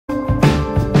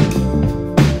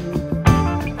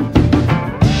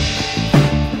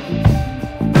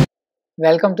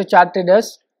Welcome to chart traders.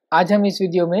 आज हम इस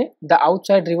वीडियो में द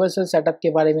आउटसाइड रिवर्सल सेटअप के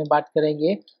बारे में बात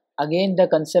करेंगे। Again the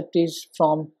concept is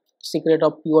from secret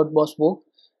of pure boss book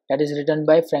that is written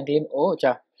by Franklin ओ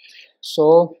चा। सो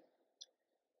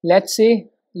लेट्स सी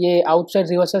ये आउटसाइड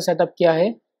रिवर्सल सेटअप क्या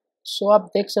है। सो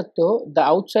आप देख सकते हो the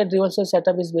outside reversal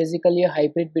setup is basically a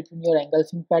hybrid between your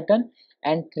engulfing pattern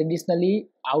and traditionally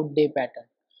out day pattern.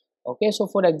 Okay, so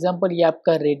for example ये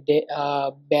आपका रेड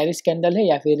बेरिश कैंडल है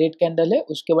या फिर रेड कैंडल है,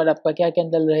 उसके बाद आपका क्या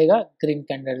कैंडल रहेगा, ग्रीन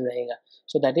कैंडल रहेगा।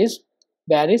 So that is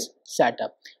bearish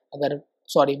setup. अगर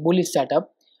सॉरी बुलिश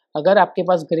सेटअप। अगर आपके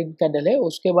पास ग्रीन कैंडल है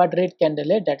उसके बाद रेड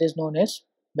कैंडल है, that is known as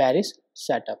bearish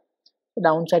setup.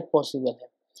 Down side possible है।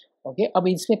 ओके, अब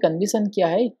इसमें कंडीशन क्या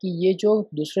है कि ये जो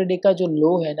दूसरे डे का जो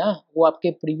लो है ना, वो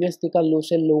आपके प्रीवियस डे का लो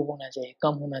से लो होना चाहिए,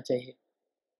 कम होना चाहिए।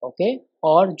 ओके,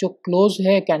 और जो क्लोज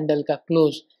है कैंडल का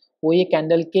क्लोज, वो ये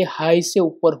कैंडल के हाई से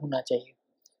ऊपर होना चाहिए।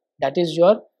 That is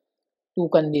your to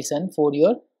condition for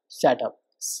your setup.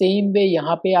 Same way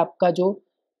यहाँ पे आपका जो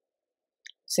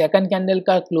सेकंड कैंडल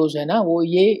का क्लोज है ना, वो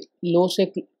ये लो से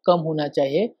कम होना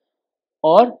चाहिए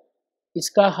और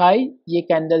इसका हाई ये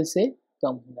कैंडल से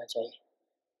कम होना चाहिए।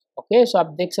 ओके, सो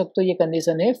आप देख सकते हो ये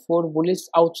कंडीशन है for bullish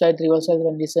outside reversal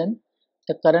condition.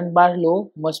 The current bar low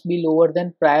must be lower than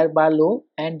prior bar low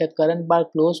and the current bar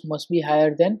close must be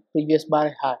higher than previous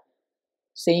bar high.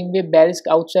 Same way bearish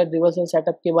outside reversal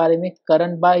setup के बारे में,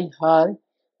 current by हार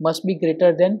must be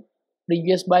greater than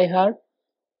previous bye हार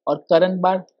और current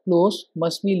bar close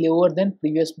must be lower than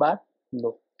previous bar low.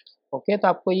 Okay, तो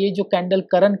आपको ये जो कैंडल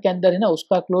करंट कैंडल है ना,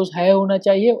 उसका क्लोज हाई होना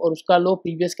चाहिए और उसका लो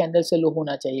प्रीवियस कैंडल से लो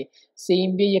होना चाहिए।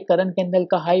 सेम वे ये करंट कैंडल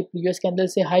का हाई प्रीवियस कैंडल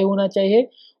से हाई होना चाहिए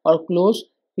और क्लोज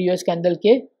प्रीवियस कैंडल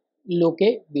के लो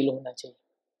के बिलो होना चाहिए।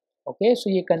 ओके, सो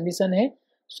ये कंडीशन है।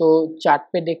 सो चार्ट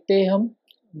पे देखते हैं हम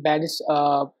बेरिश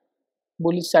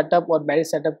बुलिश सेटअप और बेरिश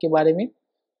सेटअप के बारे में।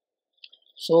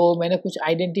 सो मैंने कुछ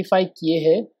आइडेंटिफाई किए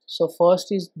हैं। So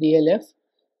first is DLF।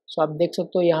 सो आप देख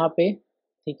सकते हो यहाँ पे,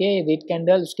 ठीक है, रेड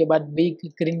कैंडल, उसके बाद बिग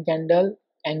ग्रीन कैंडल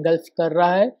एंगल्फ कर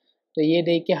रहा है, तो ये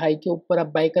देख के हाई के ऊपर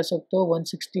आप बाई कर सकते हो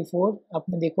 164।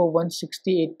 आपने देखो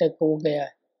 168 तक हो गया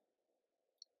है,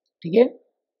 ठीक है।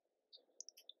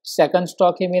 सेकंड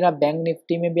स्टॉक है मेरा बैंक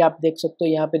निफ्टी में भी आप देख सकते हो,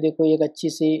 यहाँ पे देखो एक अच्छी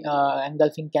सी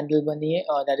एंगल्फिंग कैंडल बनी है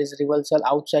और that is reversal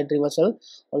outside reversal,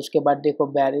 और उसके बाद देखो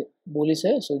बुलिश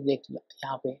है। सो देख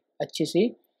यहाँ पे अच्छी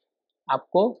सी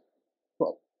आपको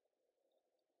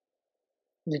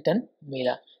रिटर्न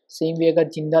मिला। सेम वे अगर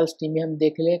जिंदाल स्टील में हम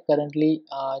देख ले, करंटली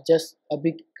जस्ट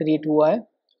अभी क्रिएट हुआ है,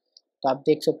 तो आप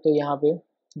देख सकते हो यहाँ पे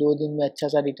 2 दिन में अच्छा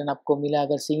सा रिटर्न आपको मिला।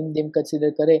 अगर सेम दिन कंसिडर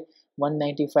करें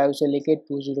 195 से लेके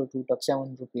 202 तक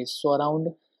 7 रुपीज़, सो अराउंड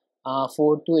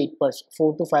 4 to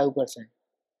 5%,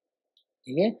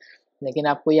 ठीक है। लेकिन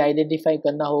आपको ये आइडेंटिफाई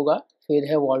करना होगा। फिर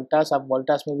है वोल्टास, आप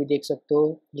वोल्टास में भी देख सकते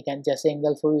हो, ये कैन जैसे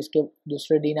एंगल हो इसके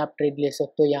दूसरे दिन आप ट्रेड ले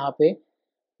सकते हो यहाँ पे,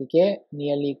 ठीक है।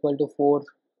 नियरली इक्वल टू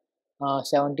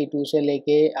 472 से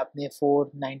लेके अपने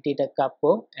 490 तक का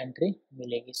आपको एंट्री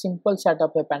मिलेगी। सिंपल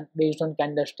सेटअप है बेस्ड ऑन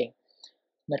कैंडलस्टिक,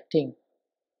 नथिंग।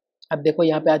 अब देखो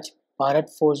यहाँ पे आज भारत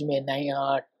फोर्ज में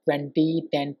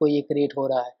 2010 को ये क्रिएट हो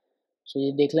रहा है। सो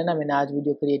ये देख लेना, मैंने आज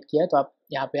वीडियो क्रिएट किया है, तो आप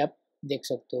यहाँ पे आप देख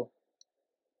सकते हो।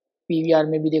 PVR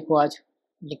में भी देखो आज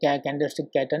ये क्या कैंडलस्टिक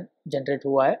पैटर्न जनरेट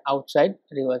हुआ है, आउटसाइड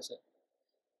रिवर्सल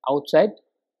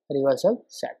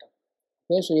सेटअप।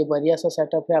 ओके, सो ये बढ़िया सा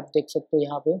सेटअप है, आप देख सकते हो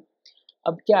यहाँ पे।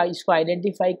 अब क्या इसको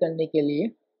आइडेंटिफाई करने के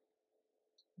लिए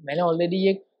मैंने ऑलरेडी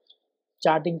ये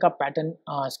चार्टिंग का पैटर्न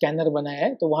स्कैनर बनाया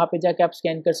है, तो वहाँ पे जाके आप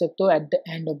स्कैन कर सकते हो at the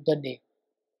end of the day,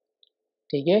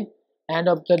 ठीक है। एंड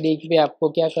ऑफ द डे पे आपको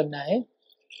क्या करना है,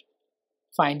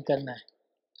 फाइंड करना है,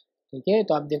 ठीक है।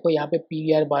 तो आप देखो यहाँ पे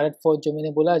PVR भारत फोर्ज जो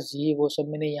मैंने बोला जी, वो सब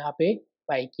मैंने यहाँ पे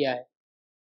बाई किया है।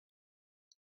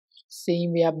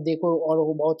 सेम ये आप देखो, और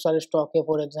वो बहुत सारे स्टॉक है।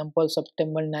 फॉर एग्जांपल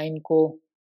September 9 को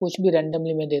कुछ भी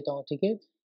रैंडमली मैं देता हूँ, ठीक है।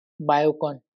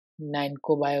 बायोकॉन 9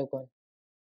 को, बायोकॉन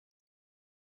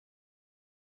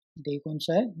डे कौन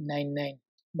सा है, 99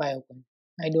 Biocon,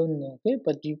 I don't know, okay,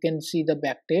 but you can see the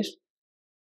back test.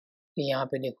 यहाँ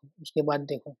पे देखो, उसके बाद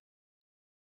देखो,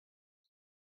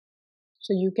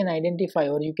 सो यू कैन आइडेंटिफाई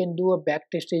और you can do a back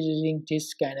test using this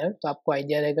scanner. तो आपको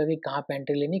आइडिया रहेगा कि कहाँ पे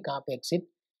एंट्री लेनी, कहाँ पे एग्जिट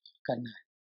करना है,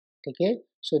 ठीक है।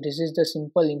 So this is the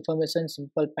simple information,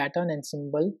 simple pattern and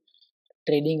simple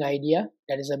trading idea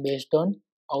that is based on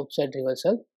outside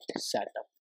reversal setup.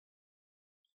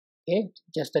 Okay,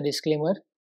 just a disclaimer.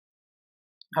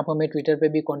 आप हमें ट्विटर पे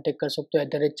भी कांटेक्ट कर सकते हो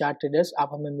 @ChartTraders। आप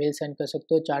हमें मेल सेंड कर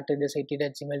सकते हो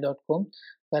charttraders80@gmail.com।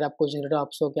 अगर आपको जीरोधा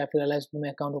अपस्टॉक या फिर aliceblue में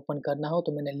अकाउंट ओपन करना हो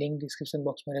तो मैंने लिंक डिस्क्रिप्शन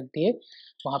बॉक्स में रख दिए,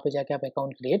 वहाँ पे जाके आप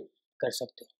अकाउंट क्रिएट कर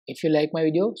सकते हो। If you like my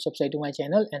video, subscribe to my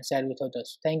channel and share with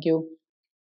others. Thank you.